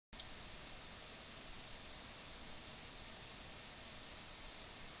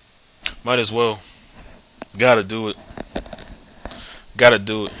Might as well. Gotta do it. Gotta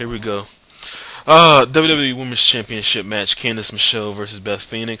do it. Here we go. WWE Women's Championship match: Candice Michelle versus Beth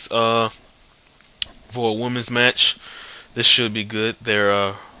Phoenix. For a women's match, this should be good.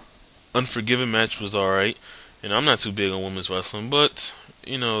 Their Unforgiven match was alright. And I'm not too big on women's wrestling, but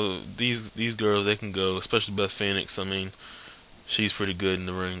these girls, they can go, especially Beth Phoenix. I mean, she's pretty good in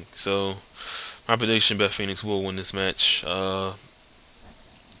the ring. So my prediction: Beth Phoenix will win this match.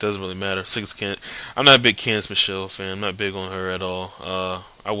 Doesn't really matter. I'm not a big Candice Michelle fan. I'm not big on her at all.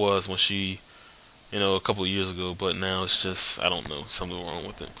 I was when she, a couple of years ago, but now it's just, I don't know, something wrong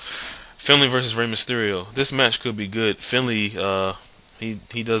with it. Finley versus Rey Mysterio. This match could be good. Finley,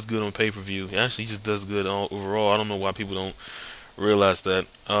 he does good on pay-per-view. Actually, he just does good overall. I don't know why people don't realize that.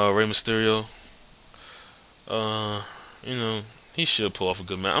 Rey Mysterio, he should pull off a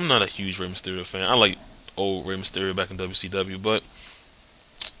good match. I'm not a huge Rey Mysterio fan. I like old Rey Mysterio back in WCW, but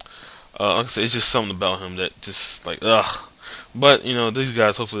like I said, it's just something about him that just like, ugh. But, these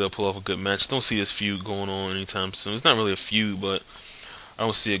guys, hopefully they'll pull off a good match. Don't see this feud going on anytime soon. It's not really a feud, but I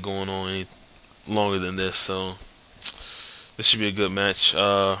don't see it going on any longer than this. So this should be a good match.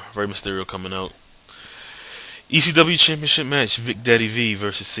 Rey Mysterio coming out. ECW Championship match: Vic Daddy V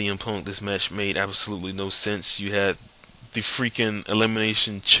versus CM Punk. This match made absolutely no sense. You had the freaking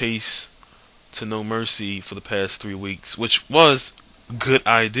elimination chase to No Mercy for the past 3 weeks, which was a good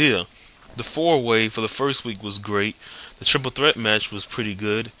idea. The 4-way for the first week was great. The triple threat match was pretty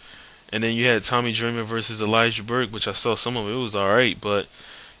good. And then you had Tommy Dreamer versus Elijah Burke, which I saw some of it. It was alright, but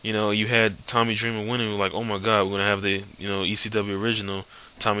you had Tommy Dreamer winning. We're like, oh my god, we're gonna have the ECW original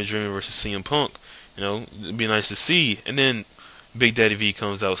Tommy Dreamer versus CM Punk. It'd be nice to see. And then Big Daddy V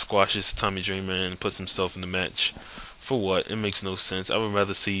comes out, squashes Tommy Dreamer, and puts himself in the match. For what? It makes no sense. I would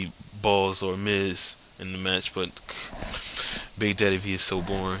rather see Balls or Miz in the match, but Big Daddy V is so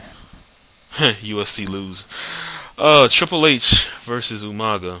boring. USC lose. Triple H versus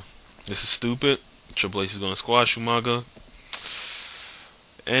Umaga. This is stupid. Triple H is going to squash Umaga.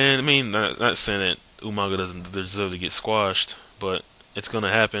 And, I mean, not saying that Umaga doesn't deserve to get squashed, but it's going to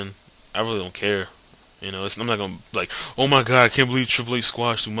happen. I really don't care. I'm not going to, like, oh my god, I can't believe Triple H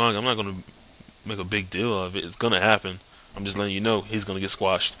squashed Umaga. I'm not going to make a big deal of it. It's going to happen. I'm just letting you know he's going to get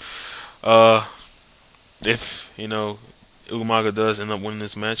squashed. If, Umaga does end up winning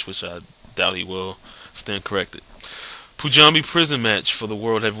this match, which I doubt he will, stand corrected. Punjabi prison match for the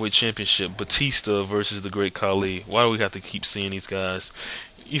World Heavyweight Championship: Batista versus the Great Khali. Why do we have to keep seeing these guys?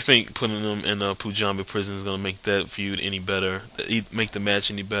 You think putting them in a Punjabi prison is going to make that feud any better? Make the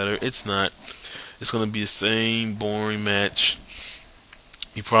match any better? It's not. It's going to be the same boring match.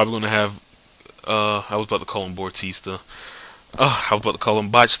 You're probably going to have, I was about to call him Bortista. I was about to call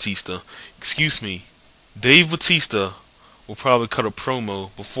him Botchtista. Excuse me. Dave Batista will probably cut a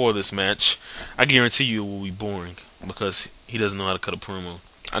promo before this match. I guarantee you it will be boring because he doesn't know how to cut a promo.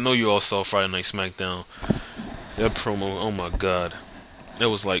 I know you all saw Friday Night SmackDown. That promo, oh my god. That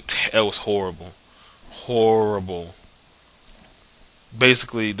was horrible. Horrible.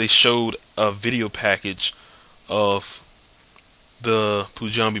 Basically, they showed a video package of the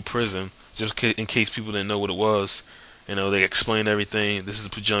Punjabi prison, just in case people didn't know what it was. They explained everything. This is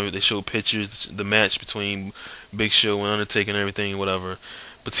Punjabi. They showed pictures, the match between Big Show and Undertaker and everything, whatever.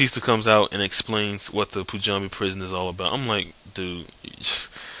 Batista comes out and explains what the Punjabi prison is all about. I'm like, dude,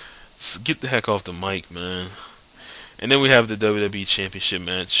 just get the heck off the mic, man. And then we have the WWE Championship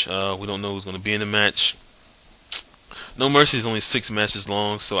match. We don't know who's going to be in the match. No Mercy is only 6 matches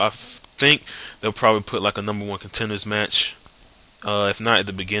long, so I think they'll probably put like a number 1 contenders match. If not at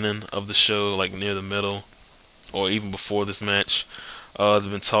the beginning of the show, like near the middle, or even before this match. There's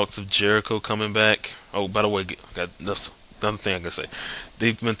been talks of Jericho coming back. Oh, by the way, that's another thing I gotta say.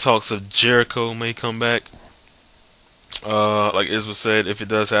 There've been talks of Jericho may come back. Like Isma said, if it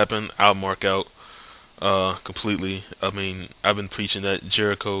does happen, I'll mark out completely. I mean, I've been preaching that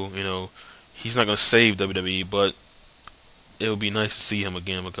Jericho, he's not gonna save WWE, but it would be nice to see him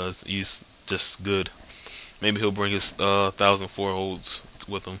again because he's just good. Maybe he'll bring his 1,004 holds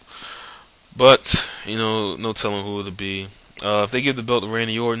with him. But, no telling who it'll be. If they give the belt to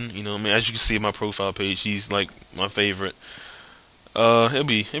Randy Orton, as you can see in my profile page, he's like my favorite. He'll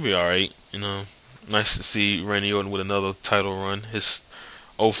be alright, Nice to see Randy Orton with another title run. His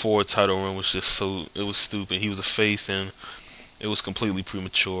 04 title run was just it was stupid. He was a face and it was completely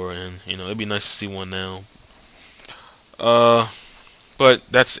premature, and, it'd be nice to see one now. But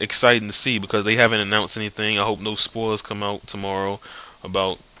that's exciting to see because they haven't announced anything. I hope no spoilers come out tomorrow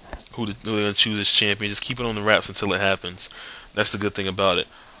about who they're going to choose as champion. Just keep it on the wraps until it happens. That's the good thing about it.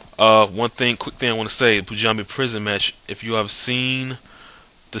 Quick thing I want to say, Punjabi prison match. If you have seen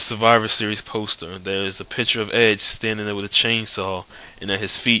the Survivor Series poster, there's a picture of Edge standing there with a chainsaw, and at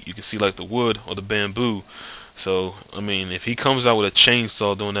his feet you can see like the wood or the bamboo. So I mean, if he comes out with a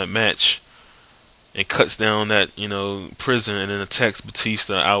chainsaw during that match and cuts down that prison and then attacks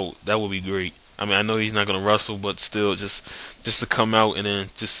Batista out, that would be great. I mean, I know he's not gonna wrestle, but still, just to come out and then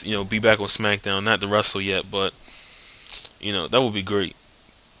just be back on SmackDown, not to wrestle yet, but that would be great.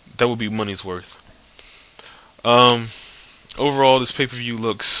 That would be money's worth. Overall, this pay-per-view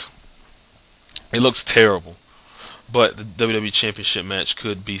looks terrible, but the WWE Championship match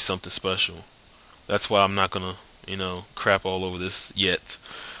could be something special. That's why I'm not gonna crap all over this yet.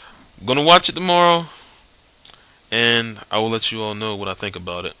 I'm gonna watch it tomorrow, and I will let you all know what I think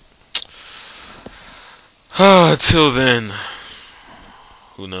about it. Till then,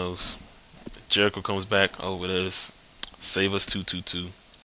 who knows? Jericho comes back. Oh, it is. Save us 222.